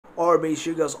RB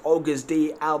Sugar's August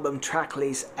D album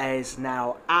Tracklist is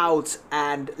now out,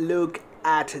 and look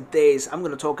at this. I'm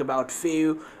gonna talk about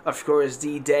few, of course,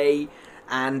 D-Day,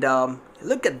 and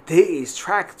look at this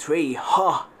track 3,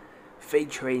 huh?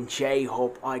 Featuring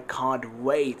J-Hope. I can't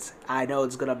wait. I know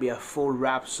it's gonna be a full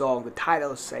rap song. The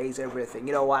title says everything.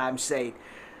 You know what I'm saying?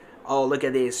 Oh, look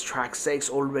at this track 6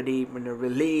 already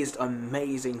released.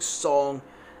 Amazing song,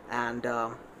 and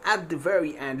at the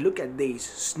very end, look at this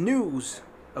snooze.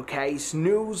 Okay,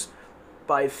 snooze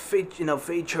by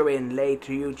featuring late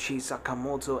Ryuichi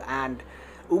Sakamoto and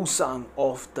Woosung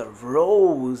of the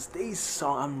Rose. This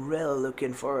song, I'm really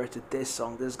looking forward to this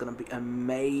song. This is gonna be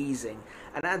amazing.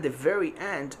 And at the very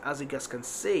end, as you guys can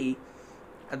see,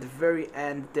 at the very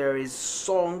end there is a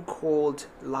song called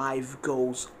Life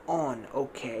Goes On.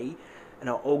 Okay,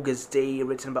 August Day,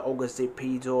 written by August Day,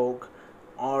 P Dog,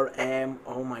 RM,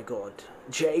 oh my god,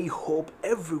 J-Hope,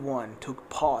 everyone took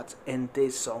part in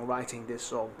this song, writing this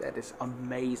song. That is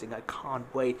amazing. I can't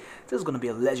wait. This is gonna be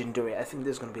a legendary. I think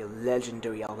this is gonna be a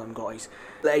legendary album, guys.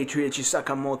 Late Ryuichi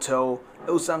Sakamoto,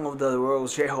 Woosung of the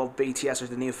Rose, J-Hope, BTS with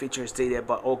the new features dated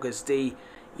by August D.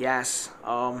 Yes,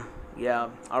 yeah,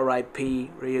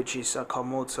 R.I.P. Ryuichi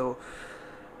Sakamoto.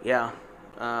 Yeah,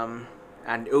 and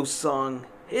Woosung.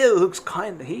 He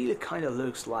kind of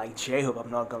looks like J-Hope.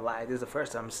 I'm not gonna lie. This is the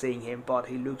first time I'm seeing him, but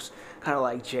he looks kind of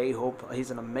like J-Hope.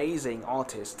 He's an amazing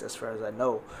artist, as far as I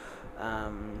know.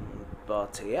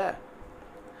 But yeah,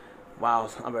 wow,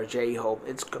 about J-Hope,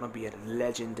 it's gonna be a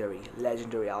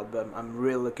legendary album. I'm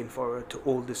really looking forward to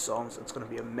all the songs. It's gonna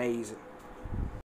be amazing.